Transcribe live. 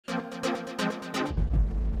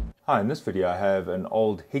Hi, in this video I have an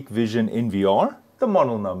old Hikvision NVR. The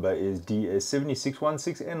model number is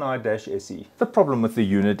DS7616 The problem with the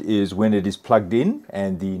unit is when it is plugged in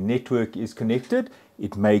and the network is connected,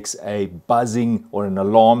 it makes a buzzing or an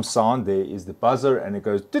alarm sound. There is the buzzer and it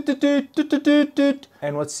goes doot, doot, doot, doot, doot, doot, doot.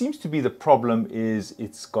 And what seems to be the problem is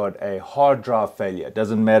it's got a hard drive failure. It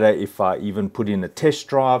doesn't matter if I even put in a test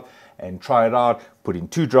drive and try it out, put in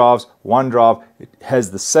 2 drives, 1 drive, it has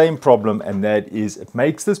the same problem, and that is it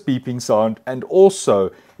makes this beeping sound. And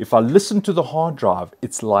also, if I listen to the hard drive,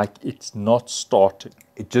 it's like it's not starting.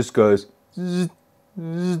 It just goes zzz,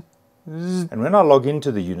 zzz, zzz. And when I log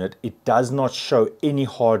into the unit, it does not show any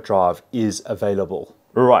hard drive is available.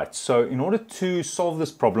 Right, so in order to solve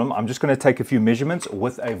this problem, I'm just going to take a few measurements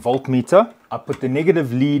with a voltmeter. I put the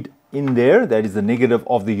negative lead in there, that is the negative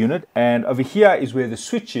of the unit, and over here is where the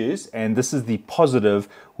switch is, and this is the positive,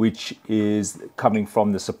 which is coming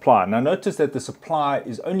from the supply. Now notice that the supply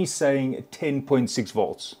is only saying 10.6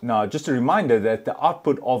 volts. Now just a reminder that the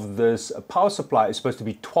output of this power supply is supposed to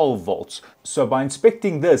be 12 volts. So by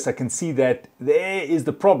inspecting this, I can see that there is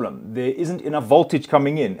the problem. There isn't enough voltage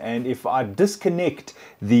coming in, and if I disconnect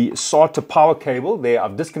the SATA power cable, there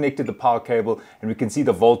I've disconnected the power cable, and we can see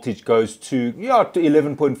the voltage goes to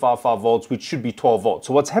 11.55 volts, which should be 12 volts.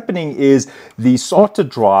 So what's happening is the SATA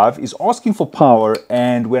drive is asking for power,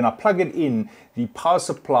 and when I plug it in, the power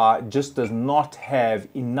supply just does not have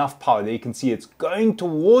enough power. There you can see it's going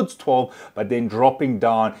towards 12, but then dropping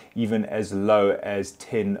down even as low as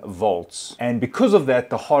 10 volts. And because of that,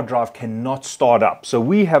 the hard drive cannot start up. So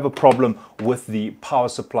we have a problem with the power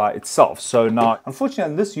supply itself. So now,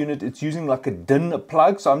 unfortunately, on this unit, it's using like a DIN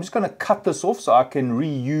plug. So I'm just going to cut this off so I can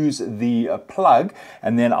reuse the plug,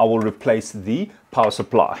 and then I will replace the power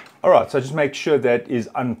supply. All right, so just make sure that is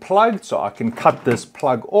unplugged so I can cut this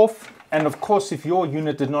plug off. And of course, if your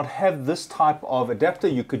unit did not have this type of adapter,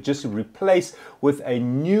 you could just replace with a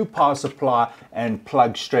new power supply and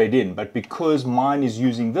plug straight in. But because mine is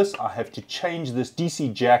using this, I have to change this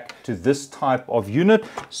DC jack to this type of unit.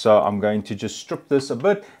 So I'm going to just strip this a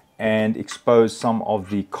bit and expose some of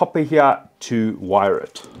the copper here to wire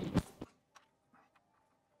it.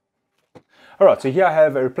 All right, so here I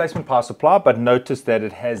have a replacement power supply, but notice that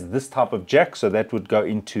it has this type of jack, so that would go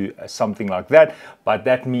into something like that. But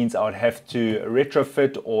that means I would have to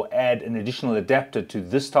retrofit or add an additional adapter to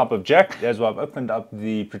this type of jack. That's why I've opened up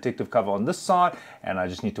the protective cover on this side, and I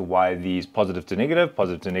just need to wire these positive to negative,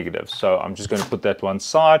 positive to negative. So I'm just going to put that one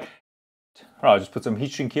side. All right, I'll just put some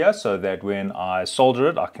heat shrink here so that when I solder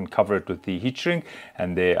it, I can cover it with the heat shrink.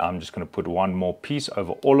 And there I'm just going to put one more piece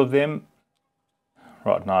over all of them.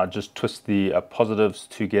 Right, now just twist the positives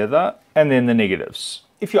together and then the negatives.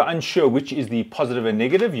 If you're unsure which is the positive and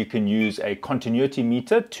negative, you can use a continuity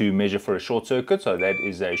meter to measure for a short circuit. So that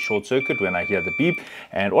is a short circuit when I hear the beep.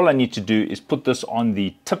 And all I need to do is put this on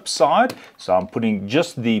the tip side. So I'm putting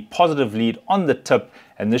just the positive lead on the tip,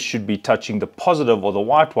 and this should be touching the positive or the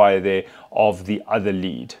white wire there of the other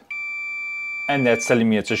lead. And that's telling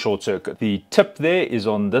me it's a short circuit. The tip there is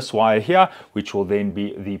on this wire here, which will then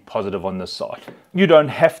be the positive on this side. You don't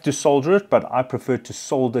have to solder it, but I prefer to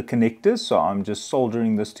solder connectors. So I'm just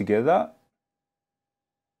soldering this together.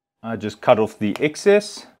 I just cut off the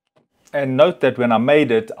excess. And note that when I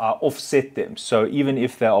made it, I offset them. So even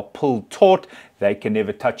if they are pulled taut, they can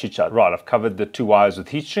never touch each other. Right, I've covered the 2 wires with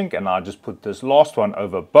heat shrink, and I just put this last one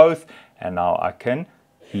over both, and now I can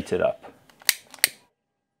heat it up.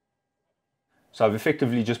 So I've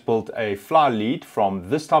effectively just built a fly lead from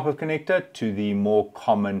this type of connector to the more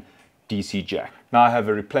common DC jack. Now I have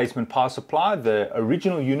a replacement power supply. The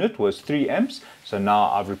original unit was 3 amps. So now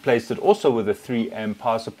I've replaced it also with a 3 amp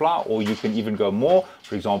power supply, or you can even go more.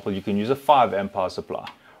 For example, you can use a 5 amp power supply.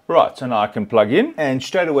 Right, so now I can plug in, and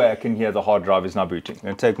straight away I can hear the hard drive is now booting. I'm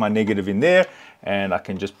going to take my negative in there, and I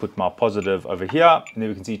can just put my positive over here, and then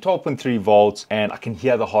we can see 12.3 volts, and I can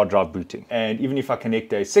hear the hard drive booting. And even if I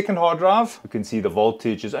connect a second hard drive, you can see the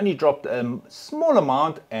voltage has only dropped a small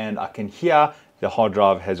amount, and I can hear the hard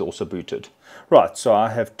drive has also booted. Right, so I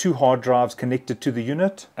have 2 hard drives connected to the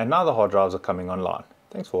unit, and now the hard drives are coming online.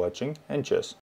 Thanks for watching, and cheers.